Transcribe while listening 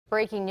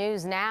Breaking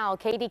news now,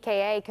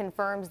 KDKA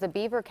confirms the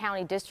Beaver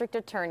County District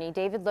Attorney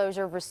David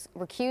Lozier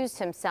recused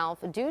himself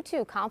due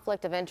to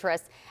conflict of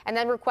interest and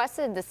then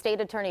requested the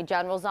State Attorney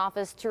General's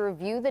office to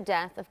review the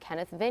death of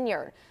Kenneth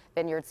Vinyard.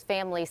 Vinyard's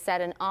family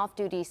said an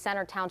off-duty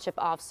Center Township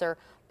officer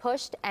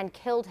pushed and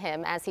killed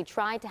him as he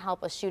tried to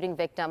help a shooting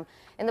victim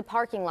in the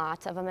parking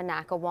lot of a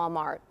Monaca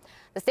Walmart.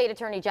 The State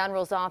Attorney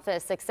General's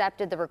office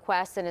accepted the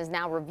request and is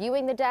now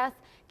reviewing the death.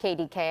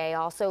 KDKA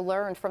also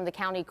learned from the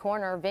county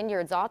coroner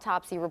Vinyard's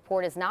autopsy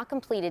report is not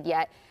completed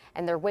yet,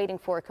 and they're waiting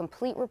for a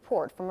complete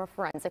report from a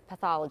forensic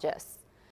pathologist.